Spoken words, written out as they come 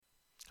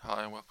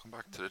Hi, and welcome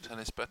back to the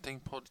Tennis Betting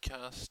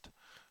Podcast.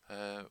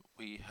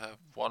 We have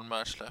one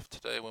match left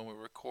today when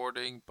we're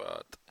recording,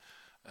 but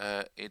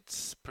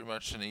it's pretty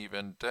much an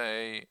even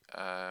day.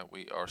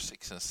 We are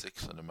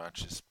 6-6 on the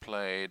matches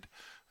played.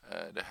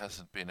 There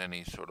hasn't been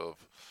any sort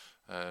of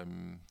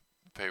um,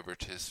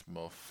 favoritism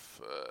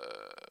of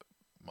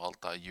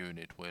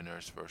multi-unit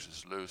winners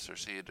versus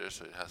losers either,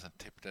 so it hasn't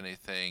tipped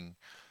anything.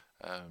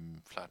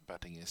 Flat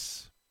betting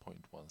is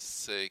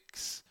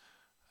 0.16.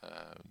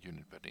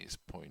 Unit betting is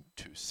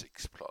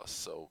 0.26 plus,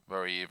 so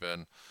very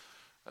even,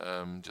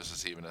 just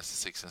as even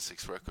as the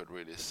 6-6 record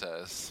really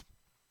says.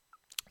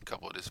 A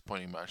couple of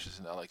disappointing matches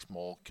in Alex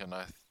Malkin,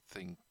 I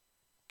think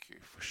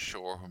for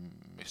sure, who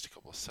missed a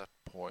couple of set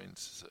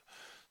points.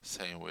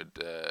 Same with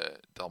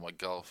Dalma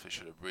Golf, he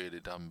should have really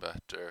done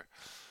better.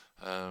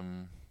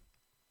 Um,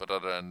 but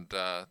other than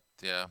that,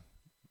 yeah,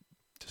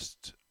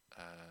 just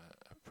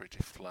a pretty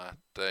flat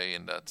day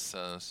in that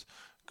sense.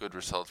 Good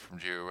result from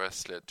Giro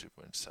Wesley at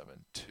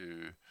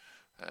 2.72.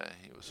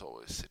 He was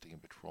always sitting a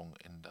bit wrong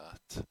in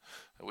that.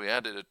 We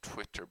added a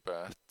Twitter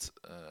bet,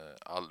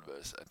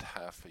 Alves at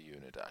half a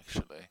unit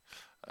actually.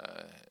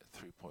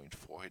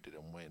 3.4, he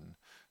didn't win.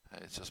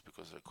 It's just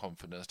because of the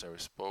confidence that we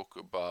spoke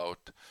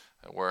about,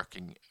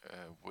 working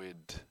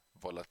with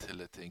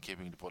volatility and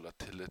keeping the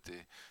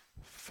volatility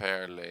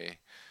fairly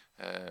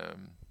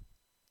um,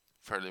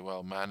 fairly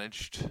well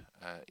managed,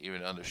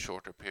 even under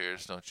shorter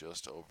periods, not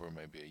just over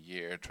maybe a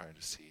year, trying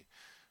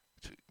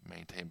to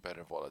maintain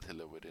better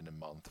volatility within a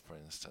month, for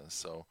instance.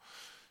 So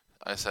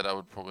I said I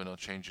would probably not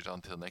change it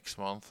until next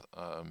month.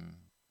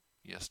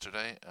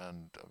 Yesterday,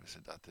 and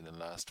obviously that didn't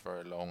last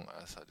very long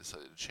as I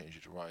decided to change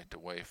it right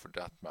away for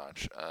that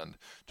match. And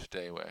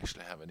today we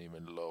actually have an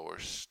even lower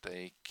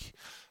stake.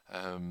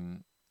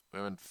 We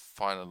haven't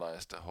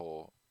finalized the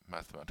whole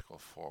mathematical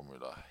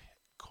formula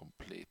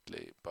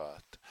completely,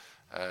 but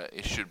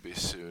it should be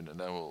soon, and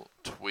then we'll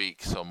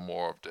tweak some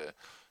more of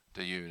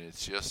the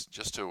units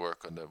just to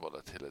work on the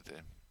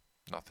volatility.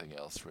 Nothing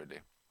else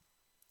really.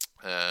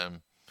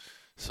 Um,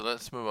 so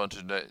let's move on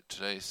to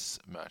today's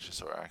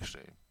matches, or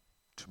actually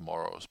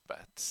tomorrow's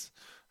bets.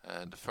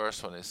 And the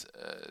first one is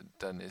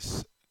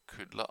Dennis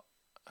Kudla,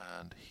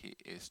 and he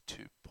is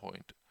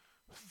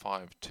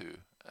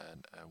 2.52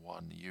 and a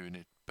 1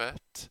 unit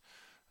bet.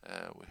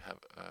 We have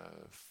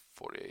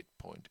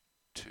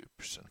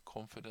 48.2%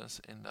 confidence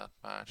in that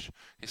match.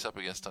 He's up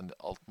against Andy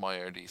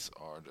Altmaier. These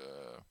are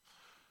the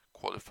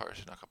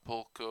qualifiers in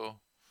Acapulco.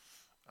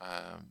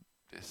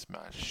 This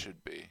match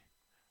should be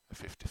a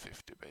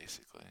 50-50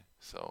 basically.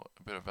 So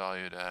a bit of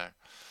value there.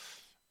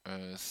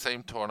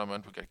 Same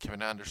tournament, we got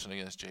Kevin Anderson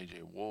against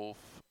JJ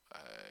Wolf.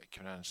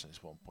 Kevin Anderson is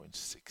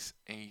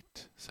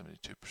 1.68,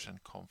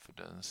 72%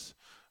 confidence.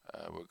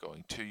 We're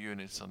going 2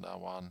 units on that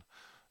one.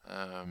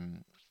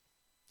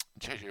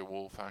 JJ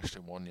Wolf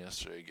actually won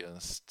yesterday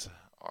against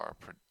our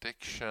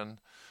prediction.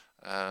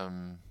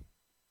 I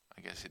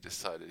guess he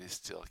decided he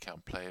still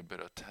can play a bit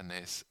of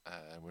tennis.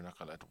 We're not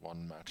going to let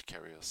one match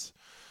carry us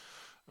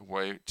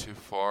way too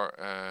far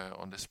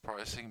on this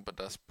pricing, but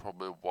that's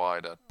probably why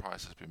that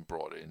price has been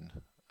brought in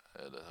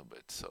a little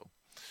bit. So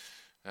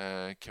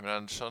Kevin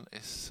Anderson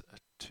is a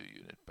 2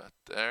 unit bet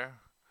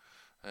there.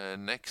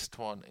 Next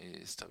one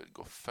is David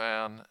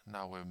Goffin.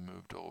 Now we've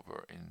moved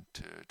over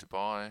into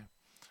Dubai.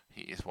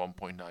 He is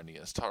 1.9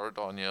 against Taro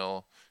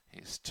Daniel.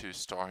 He's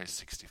 2-star. He's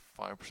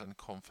 65%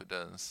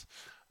 confidence.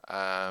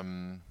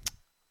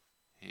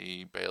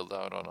 He bailed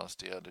out on us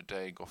the other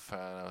day.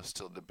 Goffin, I was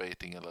still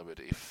debating a little bit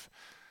if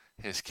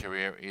his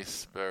career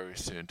is very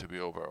soon to be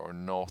over or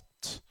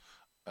not.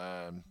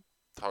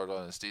 Taro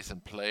Daniel is a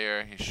decent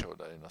player. He showed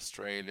that in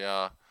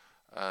Australia,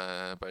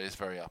 but he's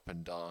very up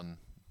and down,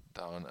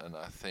 and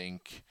I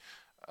think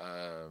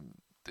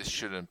this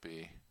shouldn't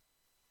be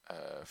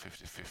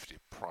 50-50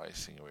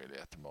 pricing really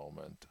at the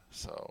moment.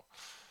 So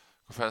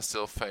Goffin's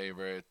still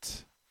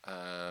favorite.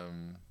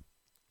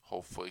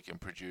 Hopefully he can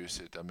produce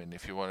it. I mean,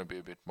 if you want to be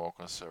a bit more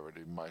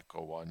conservative, you might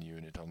go 1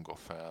 unit on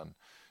Goffin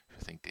if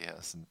you think he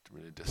hasn't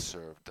really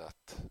deserved that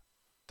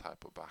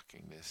type of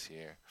backing this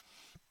year.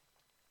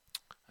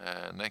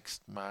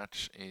 Next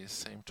match is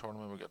same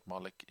tournament. We got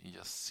Malik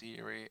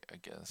Yassiri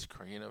against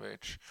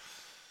Krajinovic.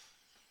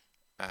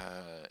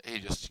 He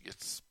just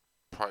gets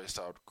priced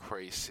out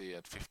crazy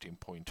at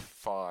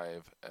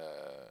 15.5.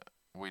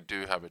 We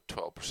do have a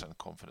 12%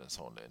 confidence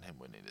only in him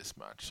winning this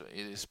match, so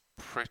it is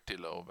pretty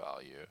low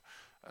value,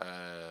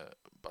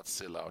 but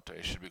still out there.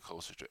 It should be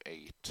closer to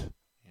 8.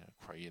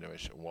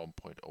 Krajinovic at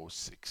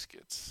 1.06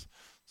 gets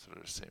sort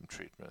of the same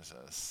treatment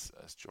as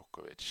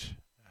Djokovic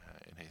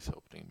in his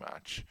opening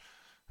match,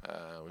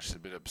 which is a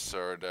bit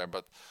absurd there.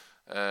 But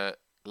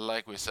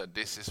like we said,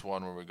 this is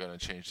one where we're going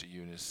to change the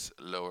units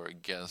lower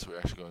again, so we're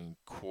actually going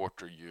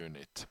quarter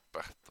unit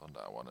bet on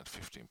that one at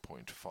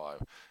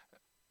 15.5.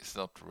 It's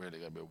not really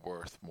going to be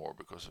worth more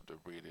because of the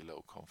really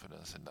low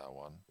confidence in that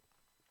one.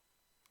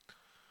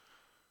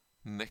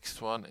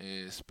 Next one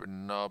is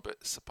Bernabe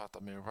Zapata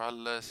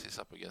Miralles. He's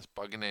up against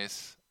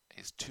Bagnes.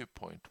 He's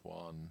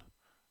 2.1.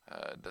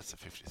 That's a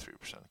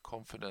 53%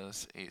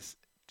 confidence. He's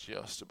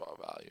just above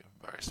value,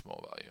 very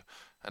small value,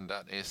 and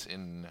that is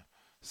in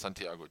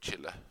Santiago,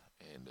 Chile,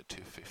 in the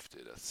 250.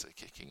 That's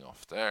kicking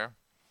off there.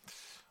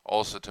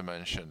 Also to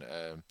mention,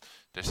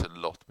 there's a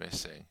lot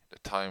missing. The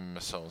time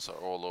zones are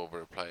all over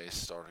the place,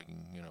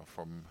 starting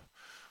from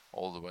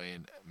all the way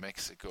in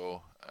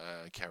Mexico,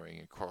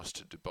 carrying across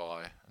to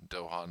Dubai and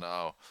Doha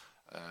now.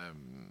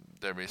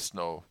 There is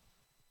no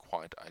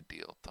quite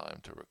ideal time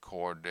to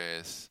record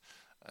this.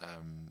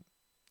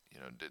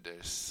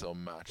 There's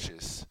some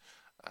matches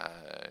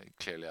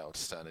clearly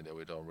outstanding that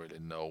we don't really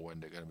know when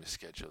they're going to be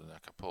scheduled in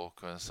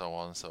Acapulco and so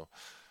on. So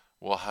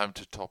we'll have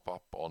to top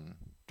up on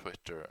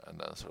Twitter and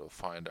then sort of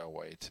find our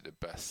way to the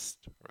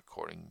best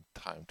recording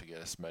time to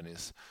get as many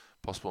as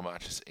possible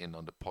matches in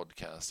on the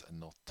podcast and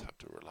not have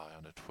to rely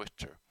on the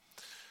Twitter.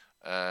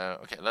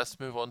 Okay, let's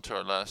move on to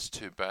our last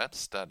two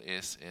bets. That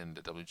is in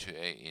the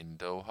WTA in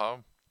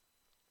Doha.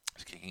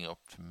 It's kicking off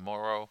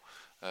tomorrow.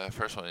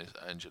 First one is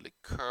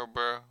Angelique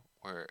Kerber.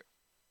 We're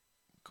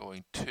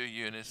going 2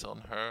 units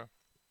on her.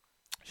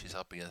 She's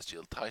up against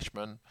Jill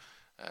Teichmann.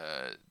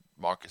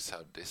 Markets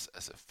have this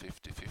as a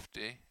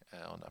 50-50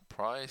 on a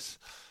price.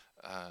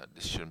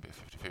 This shouldn't be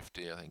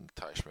 50-50. I think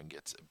Teichmann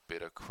gets a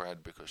bit of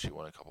cred because she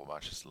won a couple of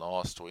matches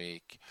last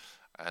week,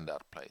 and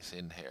that plays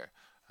in here.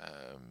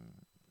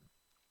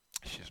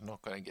 She's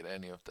not going to get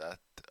any of that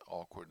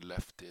awkward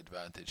lefty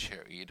advantage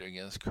here either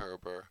against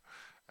Kerber.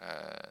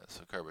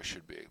 So Kerber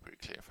should be a pretty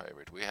clear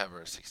favorite. We have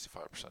her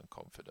 65%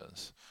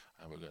 confidence,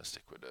 and we're going to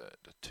stick with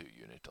the 2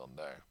 unit on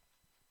there.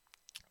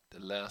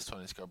 The last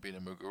one is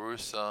Garbiñe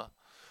Muguruza.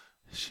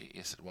 She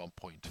is at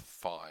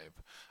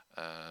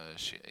 1.5.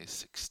 She is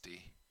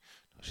 60.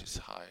 No, she's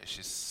high.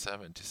 She's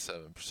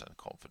 77%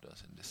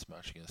 confidence in this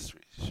match against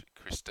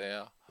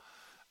Cristea.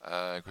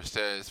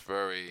 Cristea is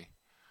very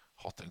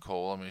hot and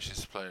cold. I mean,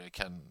 she's a player that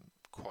can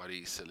quite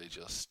easily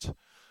just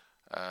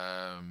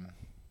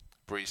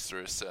breeze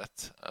through a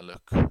set and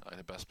look like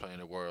the best player in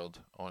the world,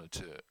 only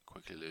to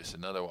quickly lose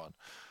another one.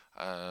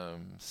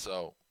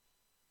 So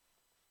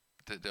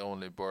the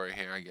only worry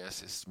here, I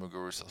guess, is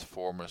Muguruza's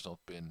form has not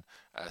been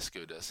as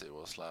good as it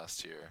was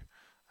last year.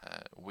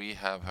 We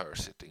have her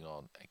sitting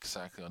on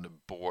exactly on the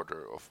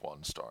border of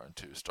 1 star and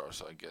 2 stars.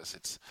 So I guess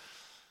it's,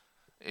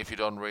 if you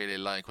don't really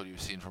like what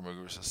you've seen from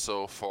Muguruza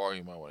so far,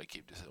 you might want to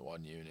keep this at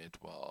 1 unit.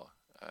 While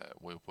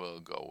we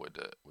will go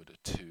with a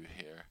 2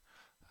 here,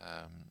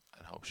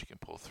 and hope she can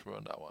pull through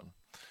on that one.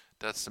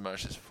 That's the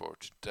matches for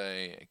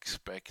today.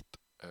 Expect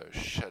a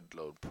shed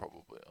load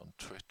probably on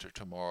Twitter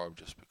tomorrow,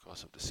 just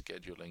because of the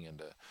scheduling and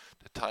the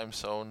time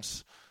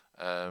zones.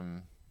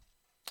 And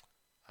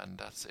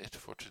that's it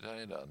for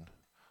today then.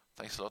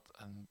 Thanks a lot,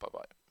 and bye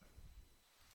bye.